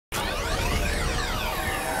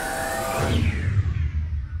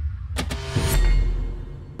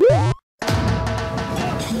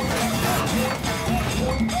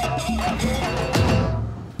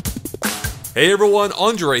Hey everyone,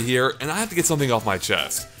 Andre here, and I have to get something off my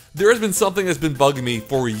chest. There has been something that's been bugging me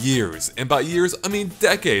for years, and by years, I mean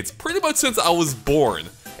decades, pretty much since I was born.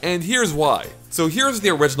 And here's why. So here's the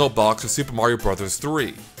original box of Super Mario Bros.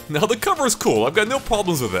 3. Now the cover is cool, I've got no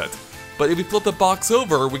problems with it. But if we flip the box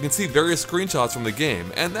over, we can see various screenshots from the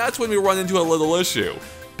game, and that's when we run into a little issue.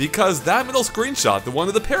 Because that middle screenshot, the one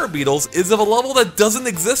of the Parabeetles, is of a level that doesn't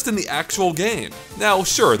exist in the actual game. Now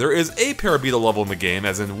sure, there is a Parabeetle level in the game,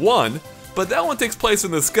 as in one, but that one takes place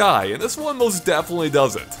in the sky, and this one most definitely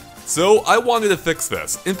doesn't. So I wanted to fix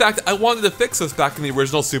this. In fact, I wanted to fix this back in the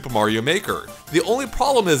original Super Mario Maker. The only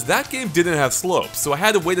problem is that game didn't have slopes, so I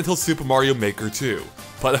had to wait until Super Mario Maker 2.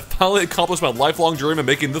 But I finally accomplished my lifelong dream of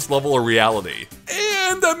making this level a reality.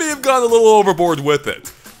 And I may have gone a little overboard with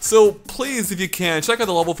it. So please, if you can, check out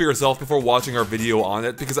the level for yourself before watching our video on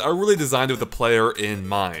it, because I really designed it with the player in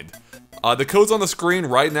mind. The code's on the screen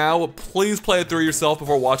right now. Please play it through yourself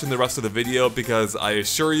before watching the rest of the video, because I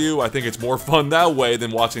assure you, I think it's more fun that way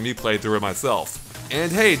than watching me play through it myself.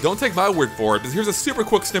 And hey, don't take my word for it, because here's a super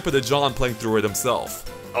quick snippet of John playing through it himself.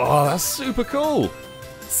 Oh, that's super cool.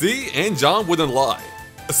 See? And John wouldn't lie.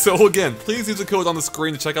 So again, please use the code on the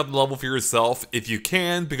screen to check out the level for yourself, if you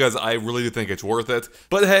can, because I really do think it's worth it.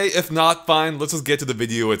 But hey, if not, fine, let's just get to the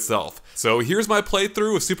video itself. So here's my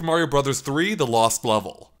playthrough of Super Mario Bros. 3, The Lost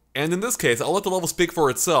Level. And in this case, I'll let the level speak for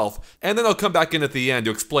itself, and then I'll come back in at the end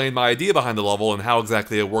to explain my idea behind the level and how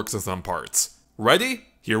exactly it works in some parts. Ready?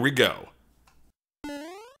 Here we go.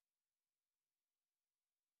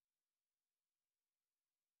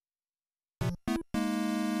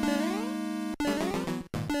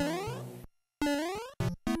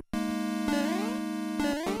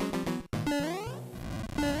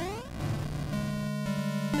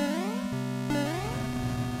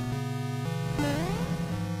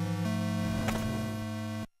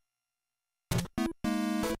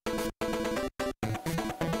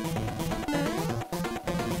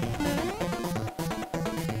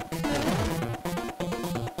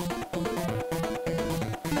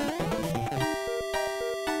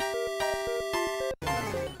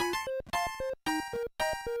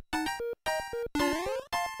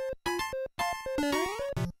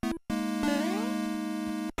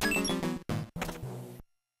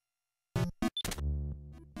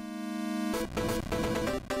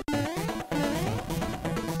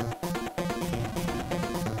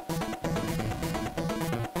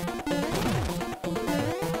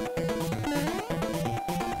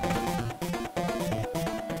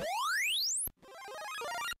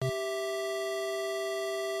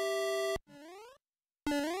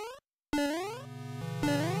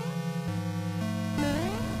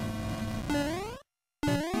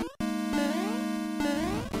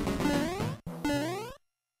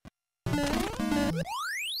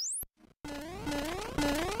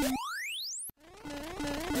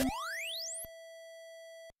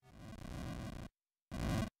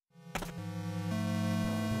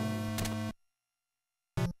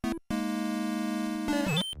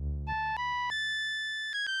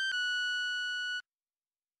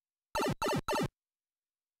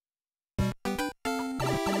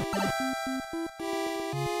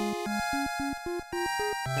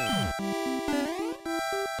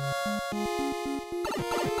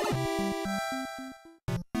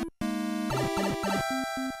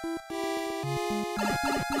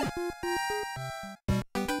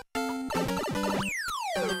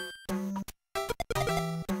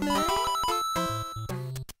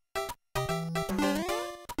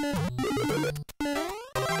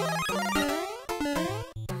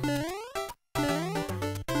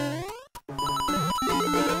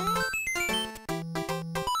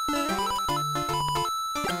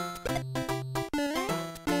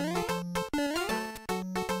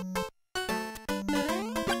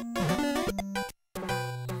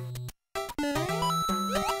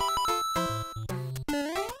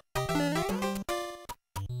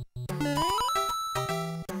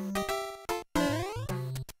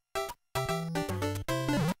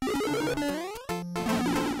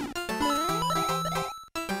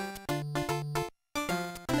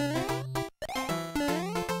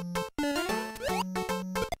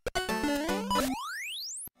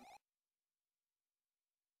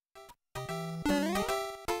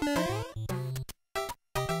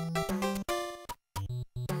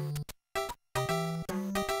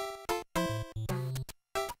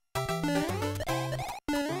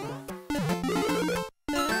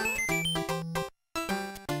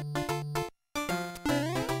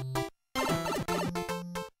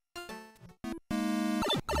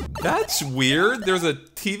 That's weird. There's a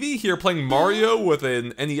TV here playing Mario with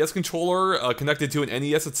an NES controller connected to an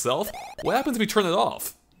NES itself. What happens if we turn it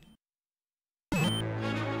off?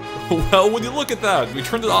 Well, when you look at that, we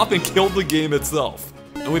turned it off and killed the game itself.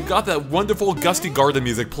 And we've got that wonderful gusty garden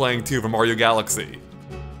music playing too from Mario Galaxy.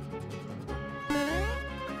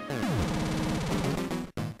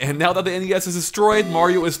 And now that the NES is destroyed,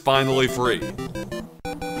 Mario is finally free.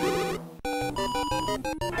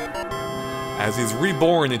 As he's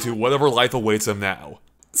reborn into whatever life awaits him now.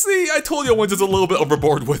 See, I told you I went just a little bit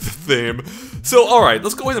overboard with the theme. So, alright,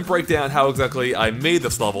 let's go ahead and break down how exactly I made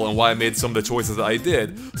this level and why I made some of the choices that I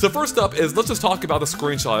did. So first up is, let's just talk about the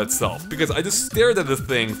screenshot itself, because I just stared at this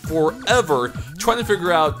thing forever, trying to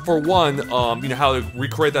figure out, for one, you know, how to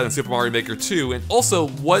recreate that in Super Mario Maker 2, and also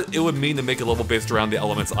what it would mean to make a level based around the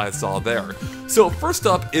elements I saw there. So first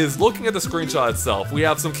up is looking at the screenshot itself. We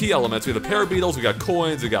have some key elements. We have the Parabeetles, we got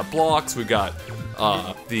coins, we got blocks, we got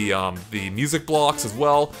the music blocks as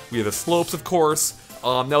well. We have the slopes, of course.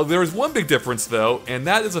 Now there's one big difference though, and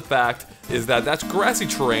that is the fact is that that's grassy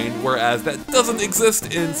terrain, whereas that doesn't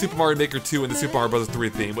exist in Super Mario Maker 2 and the Super Mario Bros. 3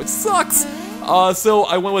 theme, which sucks. So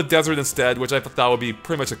I went with desert instead, which I thought would be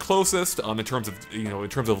pretty much the closest in terms of, you know, in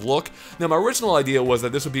terms of look. Now my original idea was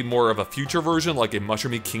that this would be more of a future version, like a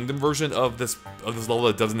Mushroomy Kingdom version of this level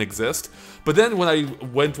that doesn't exist. But then when I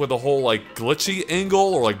went with the whole like glitchy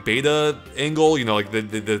angle or like beta angle, you know, like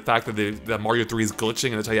the fact that Mario 3 is glitching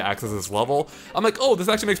and that's how you access this level, I'm like, oh, this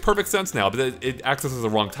actually makes perfect sense now. But it accesses the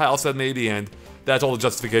wrong tile set maybe, and that's all the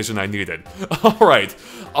justification I needed. All right.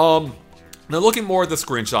 Now looking more at the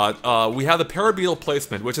screenshot, we have the Parabeetle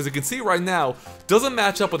placement, which as you can see right now, doesn't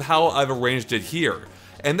match up with how I've arranged it here.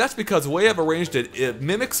 And that's because the way I've arranged it, it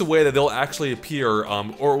mimics the way that they'll actually appear,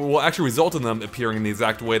 or will actually result in them appearing in the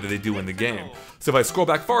exact way that they do in the game. So if I scroll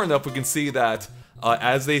back far enough, we can see that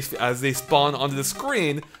as they spawn onto the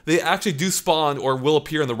screen, they actually do spawn or will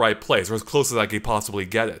appear in the right place, or as close as I could possibly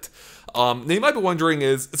get it. Now you might be wondering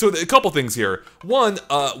so a couple things here. One,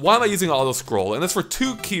 why am I using auto scroll? And that's for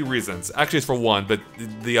two key reasons. Actually it's for one, but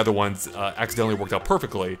the other ones accidentally worked out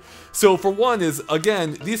perfectly. So for one is,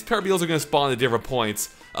 again, these Parabeetles are going to spawn at different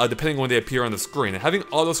points depending on when they appear on the screen. And having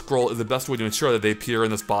auto scroll is the best way to ensure that they appear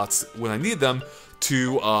in the spots when I need them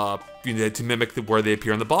to mimic where they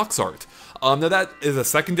appear in the box art. Now that is a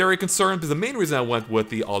secondary concern, because the main reason I went with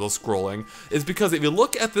the auto scrolling is because if you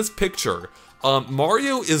look at this picture,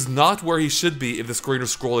 Mario is not where he should be if the screen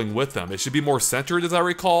is scrolling with him. It should be more centered, as I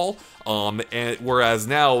recall. And whereas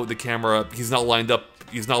now the camera, he's not lined up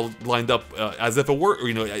as if it were,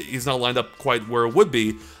 you know, he's not lined up quite where it would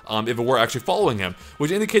be if it were actually following him,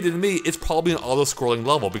 which indicated to me it's probably an auto-scrolling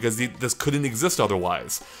level because this couldn't exist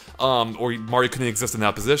otherwise, or Mario couldn't exist in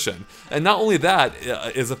that position. And not only that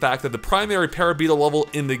is the fact that the primary Parabeetle level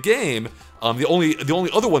in the game, the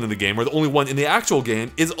only other one in the game, or the only one in the actual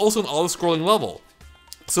game, is also an auto-scrolling level.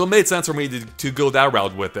 So it made sense for me to go that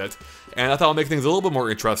route with it. And I thought it would make things a little bit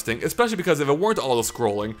more interesting, especially because if it weren't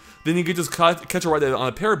auto-scrolling, then you could just catch a ride on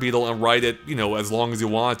a Parabeetle and ride it, you know, as long as you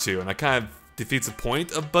want to. And that kind of defeats the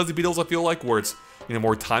point of Buzzy Beetles, I feel like, where it's, you know,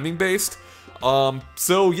 more timing-based.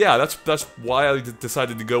 So yeah, that's why I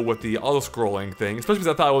decided to go with the auto-scrolling thing, especially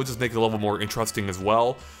because I thought it would just make the level more interesting as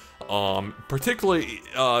well. Particularly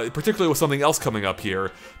with something else coming up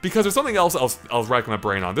here, because there's something else I was racking my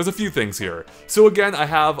brain on. There's a few things here. So again, I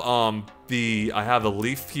have the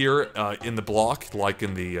leaf here in the block, like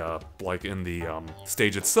in the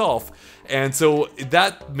stage itself, and so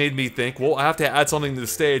that made me think, well, I have to add something to the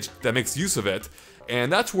stage that makes use of it,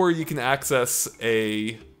 and that's where you can access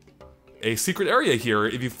a secret area here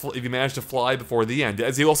if you manage to fly before the end.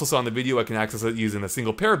 As you also saw in the video, I can access it using a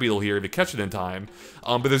single Parabeetle here if you catch it in time.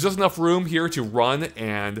 But there's just enough room here to run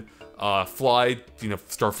and fly, you know,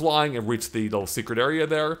 start flying and reach the little secret area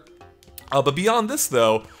there. But beyond this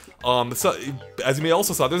though, so, as you may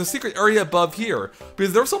also saw, there's a secret area above here,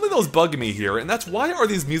 because there was something that was bugging me here, and that's why are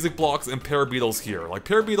these music blocks and Parabeetles here? Like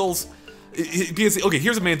Parabeetles, because, okay,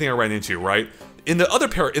 here's the main thing I ran into, right? In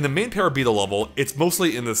the main Parabeetle level, it's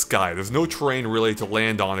mostly in the sky. There's no terrain really to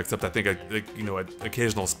land on, except I think you know, at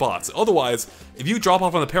occasional spots. Otherwise, if you drop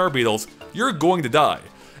off on the Parabeetles, you're going to die.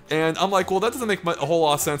 And I'm like, well, that doesn't make a whole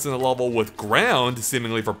lot of sense in a level with ground,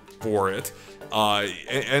 seemingly for it.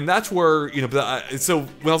 And that's where, you know, so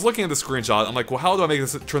when I was looking at the screenshot, I'm like, well, how do I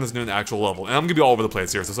turn this into an actual level? And I'm gonna be all over the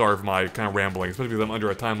place here, so sorry for my kind of rambling, especially because I'm under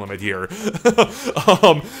a time limit here.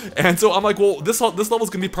 And so I'm like, well, this level's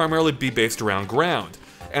gonna primarily be based around ground.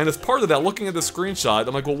 And as part of that, looking at the screenshot,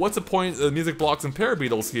 I'm like, well, what's the point of the music blocks and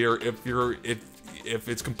Parabeetles here if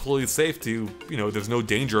it's completely safe to, you know, there's no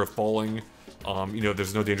danger of falling you know,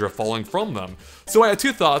 there's no danger of falling from them. So I had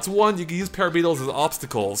two thoughts. One, you can use Parabeetles as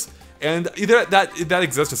obstacles, and either that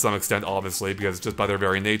exists to some extent, obviously, because just by their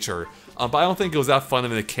very nature. But I don't think it was that fun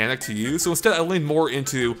of a mechanic to use. So instead, I leaned more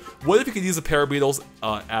into what if you could use the Parabeetles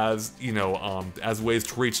as, you know, as ways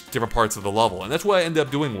to reach different parts of the level, and that's what I ended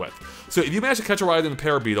up doing with. So if you manage to catch a ride in the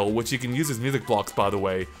Parabeetle, which you can use as music blocks, by the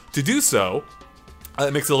way, to do so.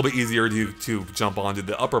 It makes it a little bit easier to jump onto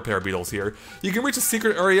the upper Parabeetles here. You can reach a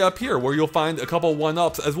secret area up here where you'll find a couple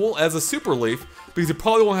 1-ups as well as a super leaf, because you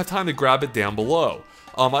probably won't have time to grab it down below.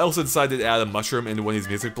 I also decided to add a mushroom into one of these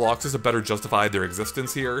music blocks just to better justify their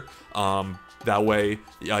existence here. That way,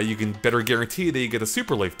 you can better guarantee that you get a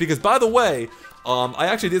super leaf. Because, by the way, I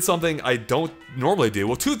actually did something I don't normally do.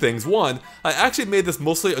 Well, two things. One, I actually made this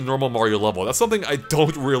mostly a normal Mario level. That's something I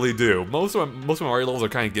don't really do. Most of my Mario levels are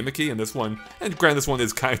kind of gimmicky, and this one, and granted this one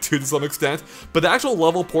is kind of too to some extent, but the actual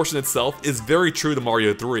level portion itself is very true to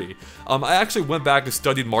Mario 3. I actually went back and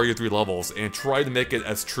studied Mario 3 levels and tried to make it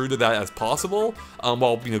as true to that as possible,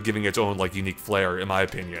 while, you know, giving its own, like, unique flair, in my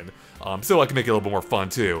opinion. So I can make it a little bit more fun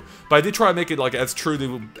too. But I did try to make it like as true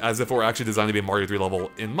to as if it were actually designed to be a Mario 3 level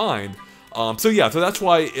in mind. So yeah, so that's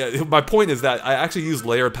why my point is that I actually use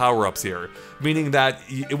layered power-ups here, meaning that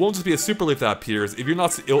it won't just be a super leaf that appears. If you're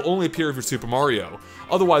not, it'll only appear if you're Super Mario.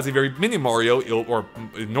 Otherwise, if you're Mini Mario, or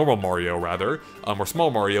normal Mario rather, or Small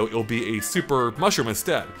Mario, it'll be a Super Mushroom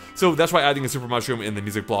instead. So that's why adding a Super Mushroom in the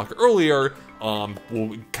music block earlier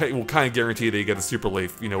will kind of guarantee that you get a super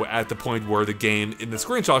leaf, you know, at the point where the game in the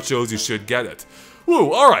screenshot shows you should get it.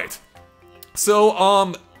 Woo! All right.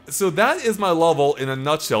 So that is my level in a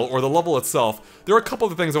nutshell, or the level itself. There are a couple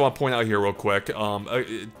of things I want to point out here real quick.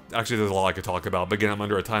 Actually, there's a lot I could talk about, but again, I'm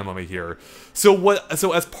under a time limit here. So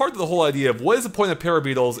as part of the whole idea of what is the point of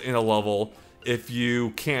Parabeetles in a level if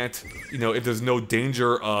you can't, you know, if there's no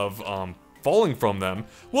danger of falling from them?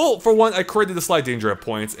 Well, for one, I created a slight danger at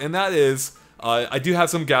points, and that is, I do have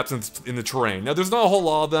some gaps in the terrain. Now, there's not a whole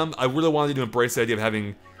lot of them. I really wanted to embrace the idea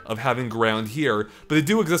of having ground here, but they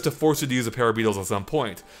do exist to force you to use the Parabeetles at some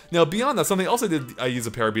point. Now, beyond that, something else I use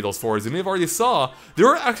the Parabeetles for is, you may have already saw, there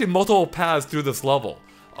are actually multiple paths through this level.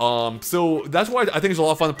 So that's why I think it's a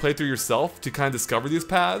lot of fun to play through yourself to kind of discover these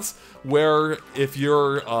paths, where if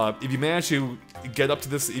you manage to get up to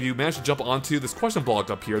this, if you manage to jump onto this question block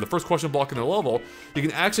up here, the first question block in the level, you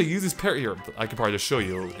can actually use these here, I can probably just show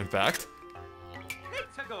you, in fact.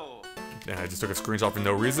 And I just took a screenshot for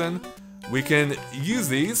no reason. We can use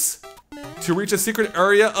these to reach a secret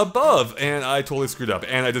area above, and I totally screwed up,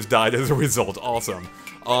 and I just died as a result. Awesome.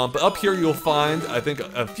 But up here you'll find, I think,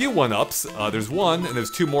 a few 1-ups. There's one, and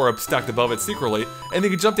there's two more stacked above it secretly, and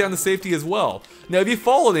you can jump down to safety as well. Now, if you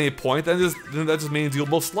fall at any point, then that just means you'll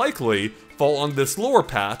most likely fall on this lower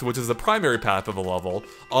path, which is the primary path of the level.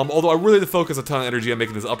 Although I really did focus a ton of energy on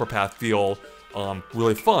making this upper path feel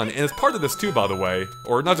really fun, and it's part of this too, by the way,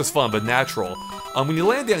 or not just fun, but natural. When you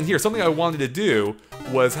land down here, something I wanted to do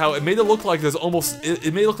was how it made it look like there's almost,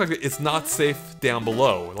 it made it look like it's not safe down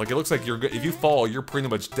below. Like, it looks like if you fall, you're pretty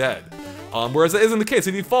much dead. Whereas that isn't the case.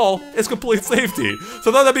 If you fall, it's complete safety.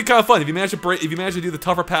 So I thought that'd be kind of fun. If you manage to do the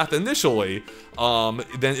tougher path initially, then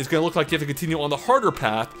it's gonna look like you have to continue on the harder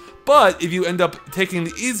path. But if you end up taking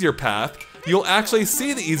the easier path, you'll actually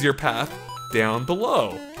see the easier path down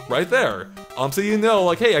below, right there. So you know,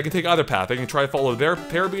 like, hey, I can take either path. I can try to follow their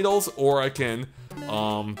Parabeetles, or I can,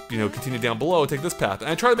 you know, continue down below and take this path.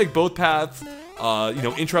 And I try to make both paths, you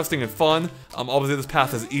know, interesting and fun. Obviously this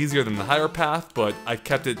path is easier than the higher path, but I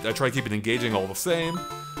try to keep it engaging all the same.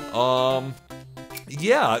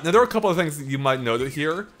 Yeah, now there are a couple of things that you might note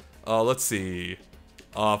here. Let's see.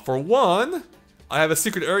 For one, I have a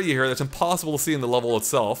secret area here that's impossible to see in the level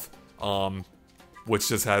itself. Which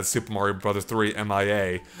just has Super Mario Bros. 3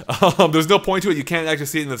 MIA. There's no point to it, you can't actually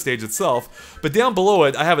see it in the stage itself. But down below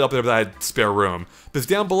it, I have it up there, but I had spare room. Because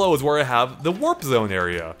down below is where I have the Warp Zone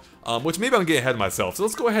area. Which maybe I'm getting ahead of myself. So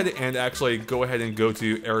let's go ahead and actually go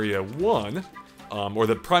to Area 1. Or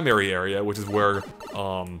the primary area, which is where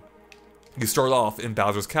you start off in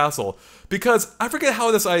Bowser's Castle. Because I forget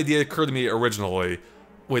how this idea occurred to me originally.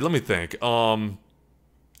 Wait, let me think.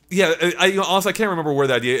 Yeah, honestly, I can't remember where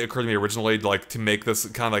the idea occurred to me originally, like, to make this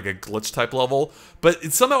kind of like a glitch type level.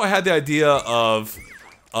 But somehow I had the idea of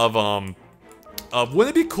wouldn't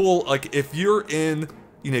it be cool, like, if you're in,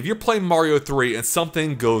 you know, if you're playing Mario 3 and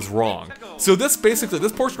something goes wrong. So this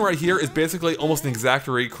portion right here is basically almost an exact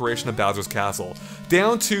recreation of Bowser's Castle.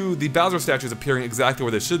 Down to the Bowser statues appearing exactly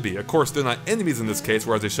where they should be. Of course, they're not enemies in this case,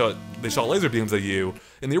 whereas they shot laser beams at you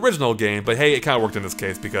in the original game, but hey, it kind of worked in this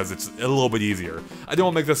case because it's a little bit easier. I didn't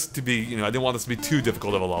want to make this to be, you know, I didn't want this to be too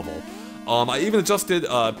difficult of a level. I even adjusted,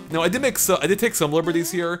 no, I did take some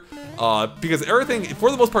liberties here, because everything,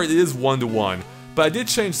 for the most part, it is one-to-one. But I did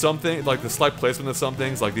change something, like the slight placement of some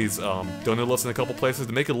things, like these donut lists in a couple places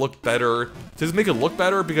to make it look better. To just make it look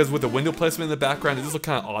better, because with the window placement in the background, it does look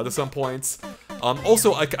kind of odd at some points.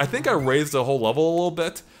 Also, I think I raised the whole level a little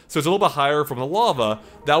bit, so it's a little bit higher from the lava.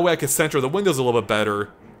 That way I could center the windows a little bit better.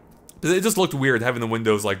 It just looked weird having the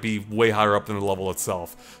windows like be way higher up than the level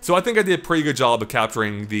itself. So I think I did a pretty good job of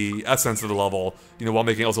capturing the essence of the level, you know, while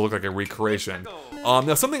making it also look like a recreation.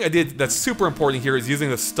 Now something I did that's super important here is using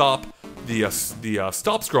the stop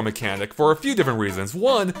scroll mechanic for a few different reasons.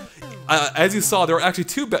 One, as you saw, there are actually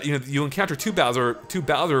you encounter two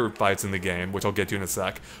Bowser fights in the game, which I'll get to in a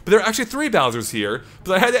sec. But there are actually 3 Bowsers here,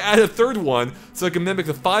 but I had to add a third one so I can mimic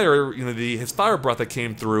the fire, you know, his fire breath that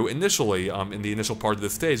came through initially, in the initial part of the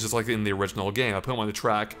stage, just like in the original game. I put him on the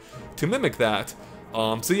track to mimic that.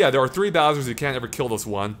 So yeah, there are 3 Bowsers. You can't ever kill this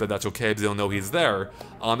one, but that's okay because they don't know he's there.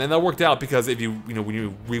 And that worked out because if you know, when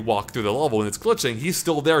you re-walk through the level and it's glitching, he's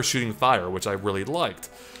still there shooting fire, which I really liked.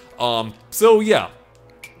 So yeah.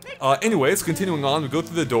 Anyways, continuing on, we go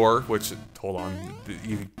through the door, which, hold on,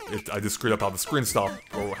 I just screwed up how the screen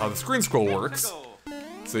scroll works.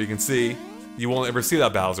 So you can see, you won't ever see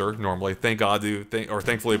that Bowser normally. Thank God,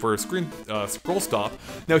 thankfully for a scroll stop.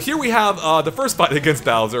 Now here we have the first fight against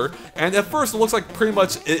Bowser, and at first it looks like pretty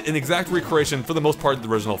much an exact recreation for the most part of the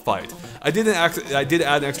original fight. I did add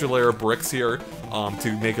an extra layer of bricks here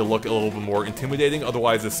to make it look a little bit more intimidating.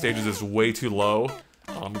 Otherwise, this stage is just way too low.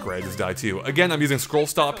 Great, I just died too. Again, I'm using scroll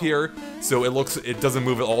stop here, so it doesn't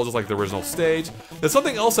move at all, just like the original stage. Now,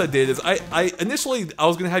 something else I did is initially I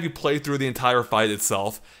was gonna have you play through the entire fight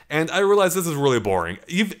itself, and I realized this is really boring.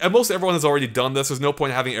 Most everyone has already done this. There's no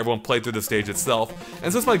point in having everyone play through the stage itself.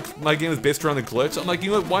 And since my game is based around the glitch, I'm like,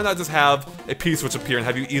 you know what? Why not just have a P-switch appear and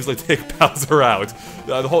have you easily take Bowser out?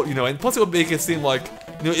 And plus it would make it seem like,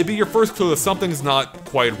 you know, it'd be your first clue that something's not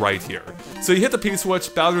quite right here. So you hit the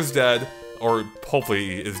P-switch, Bowser's dead. Or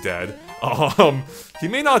hopefully is dead. He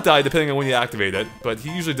may not die depending on when you activate it, but he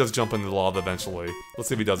usually does jump into the lava eventually. Let's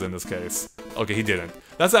see if he does it in this case. Okay, he didn't.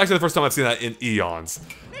 That's actually the first time I've seen that in eons.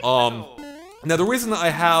 Now the reason I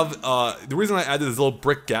added this little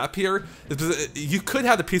brick gap here is because you could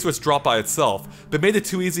have the P-switch drop by itself, but it made it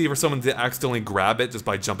too easy for someone to accidentally grab it just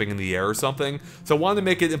by jumping in the air or something. So I wanted to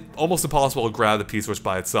make it almost impossible to grab the P-switch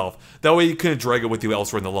by itself. That way you couldn't drag it with you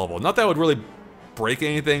elsewhere in the level. Not that it would really break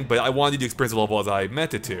anything, but I wanted you to experience the level as I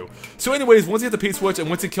meant it to. So anyways, once you hit the P-switch and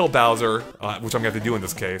once you kill Bowser, which I'm going to have to do in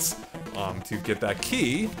this case, to get that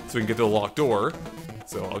key, so we can get to the locked door.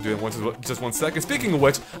 So I'll do it in just 1 second. Speaking of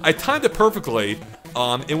which, I timed it perfectly,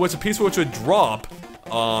 in which the P-switch would drop,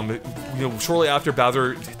 you know, shortly after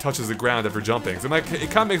Bowser touches the ground after jumping. So it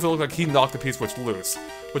kind of makes it look like he knocked the P-switch loose,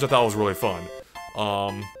 which I thought was really fun.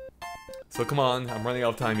 So come on, I'm running out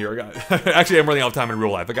of time here. Actually, I'm running out of time in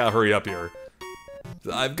real life. I gotta hurry up here.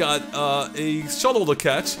 I've got a shuttle to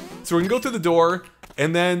catch, so we can go through the door,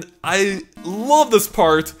 and then I love this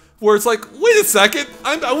part where it's like, wait a second,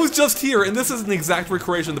 I was just here, and this is an exact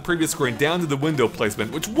recreation of the previous screen down to the window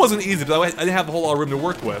placement, which wasn't easy, but I didn't have a whole lot of room to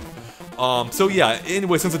work with. So yeah,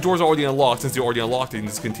 anyway, since the door's already unlocked, you can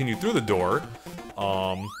just continue through the door.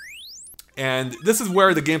 And this is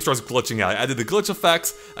where the game starts glitching out. I added the glitch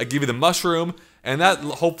effects, I give you the mushroom, and that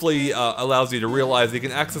hopefully allows you to realize that you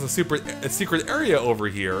can access a secret area over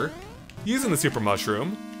here using the super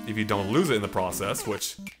mushroom, if you don't lose it in the process,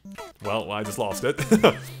 which, well, I just lost it.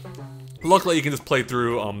 Luckily, you can just play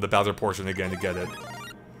through the Bowser portion again to get it,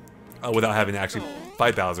 without having to actually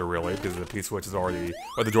fight Bowser, really, because the P-switch is already,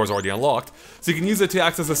 or the door's already unlocked. So you can use it to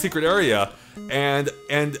access a secret area, and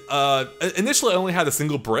initially I only had a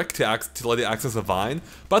single brick to let it access a vine,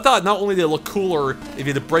 but I thought not only did it look cooler if you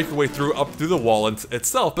had to break your way up through the wall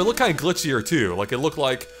itself, but it looked kind of glitchier too. Like, it looked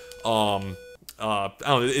like, I don't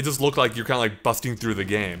know, it just looked like you're kind of like busting through the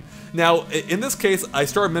game. Now, in this case, I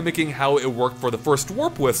started mimicking how it worked for the first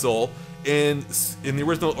warp whistle in the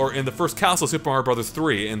original, or in the first castle, Super Mario Bros.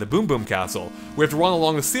 3, in the Boom Boom Castle. We have to run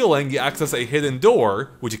along the ceiling, you access a hidden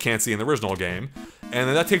door, which you can't see in the original game, and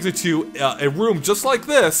then that takes you to a room just like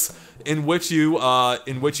this, in which you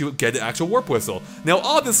get an actual warp whistle. Now,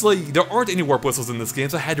 obviously, there aren't any warp whistles in this game,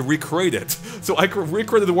 so I had to recreate it. So I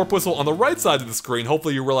recreated the warp whistle on the right side of the screen.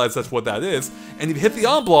 Hopefully, you realize that's what that is. And if you hit the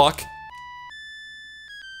on block,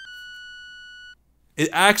 it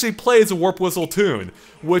actually plays a warp whistle tune,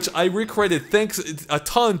 which I recreated thanks a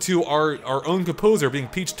ton to our own composer, being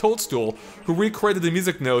Peach Toadstool, who recreated the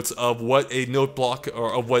music notes of what a note block,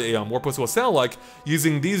 or of what a warp whistle would sound like,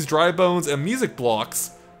 using these dry bones and music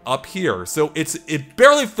blocks up here. So it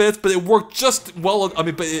barely fits, but it worked just well. I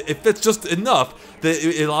mean, but it fits just enough that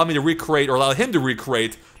it allowed me to recreate, or allowed him to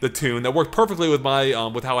recreate the tune that worked perfectly with my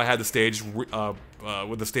with how I had the stage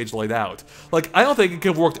with the stage laid out. Like, I don't think it could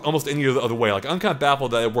have worked almost any other way. Like, I'm kind of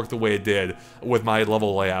baffled that it worked the way it did with my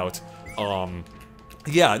level layout.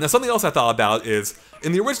 Yeah, now something else I thought about is,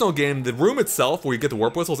 in the original game, the room itself, where you get the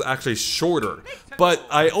warp whistle, is actually shorter. But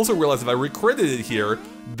I also realized if I recreated it here,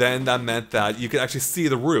 then that meant that you could actually see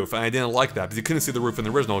the roof, and I didn't like that, because you couldn't see the roof in the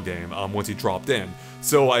original game once you dropped in.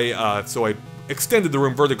 So I extended the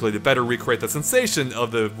room vertically to better recreate the sensation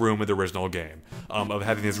of the room in the original game, of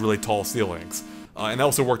having these really tall ceilings. And that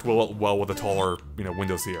also worked well with the taller,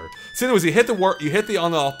 windows here. So anyways, you hit the on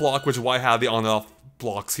and off block, which is why I have the on and off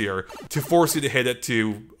blocks here, to force you to hit it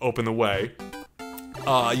to open the way.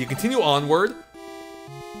 You continue onward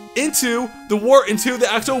into the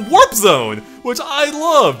actual warp zone, which I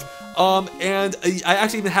loved. And I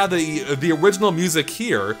actually even have the original music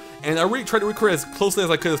here, and I tried to recreate as closely as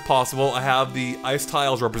I could as possible. I have the ice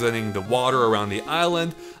tiles representing the water around the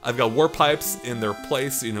island. I've got warp pipes in their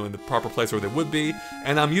place, in the proper place where they would be,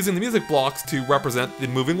 and I'm using the music blocks to represent the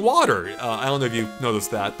moving water. I don't know if you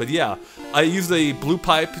noticed that, but yeah. I use a blue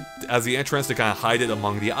pipe as the entrance to kind of hide it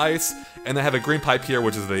among the ice, and I have a green pipe here,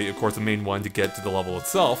 which is, of course, the main one to get to the level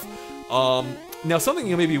itself. Now, something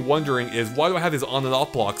you may be wondering is, why do I have these on and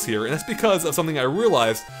off blocks here? And that's because of something I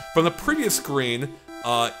realized from the previous screen.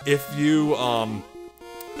 If you, I'm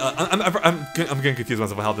getting confused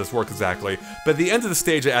myself on how this works exactly. But at the end of the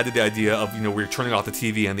stage, I added the idea of, we're turning off the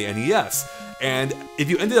TV and the NES. And if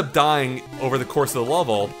you ended up dying over the course of the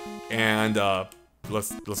level, and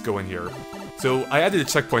let's go in here. So I added a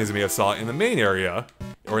checkpoint, as you may have saw, in the main area,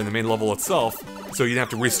 or in the main level itself, so you didn't have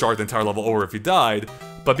to restart the entire level over if you died.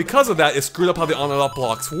 But because of that, it screwed up how the on and off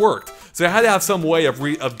blocks worked. So I had to have some way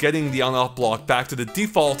of getting the on and off block back to the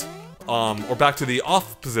default, or back to the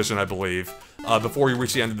off position, I believe, before you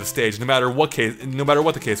reach the end of the stage. No matter what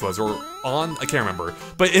the case was, or on, I can't remember.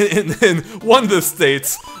 But in one of the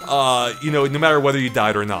states, no matter whether you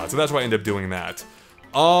died or not. So that's why I ended up doing that.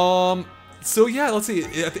 So yeah, let's see.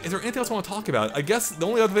 Is there anything else I want to talk about? I guess the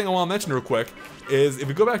only other thing I want to mention real quick is if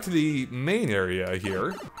we go back to the main area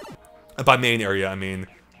here. By main area, I mean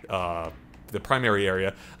the primary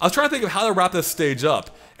area. I was trying to think of how to wrap this stage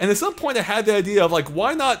up, and at some point I had the idea of, like,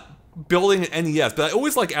 why not building an NES? But I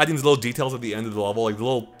always like adding these little details at the end of the level, like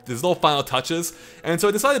these little final touches. And so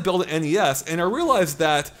I decided to build an NES, and I realized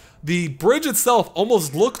that the bridge itself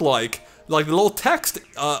almost looked like the little text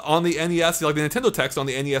on the NES, like the Nintendo text on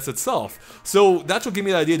the NES itself. So that's what gave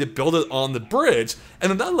me the idea to build it on the bridge, and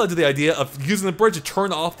then that led to the idea of using the bridge to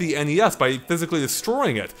turn off the NES by physically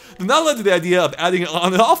destroying it. Then that led to the idea of adding an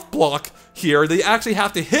on and off block here that you actually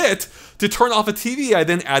have to hit to turn off a TV I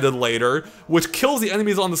then added later, which kills the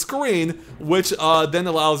enemies on the screen, which then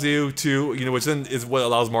allows you to, which then is what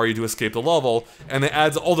allows Mario to escape the level, and it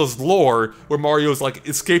adds all this lore where Mario's like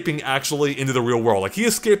escaping actually into the real world. Like, he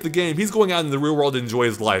escaped the game, he's going out in the real world to enjoy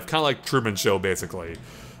his life, kind of like Truman Show, basically.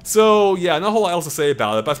 So yeah, not a whole lot else to say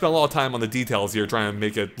about it, but I spent a lot of time on the details here trying to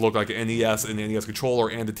make it look like an NES, and an NES controller,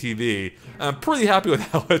 and a TV. And I'm pretty happy with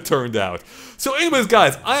how it turned out. So anyways,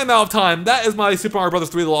 guys, I am out of time. That is my Super Mario Bros.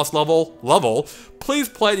 3 The Lost level. Please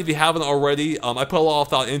play it if you haven't already. I put a lot of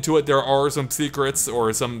thought into it. There are some secrets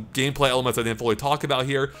or some gameplay elements I didn't fully talk about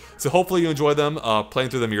here. So hopefully you enjoy them, playing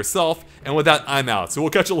through them yourself. And with that, I'm out. So we'll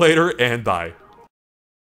catch you later, and bye.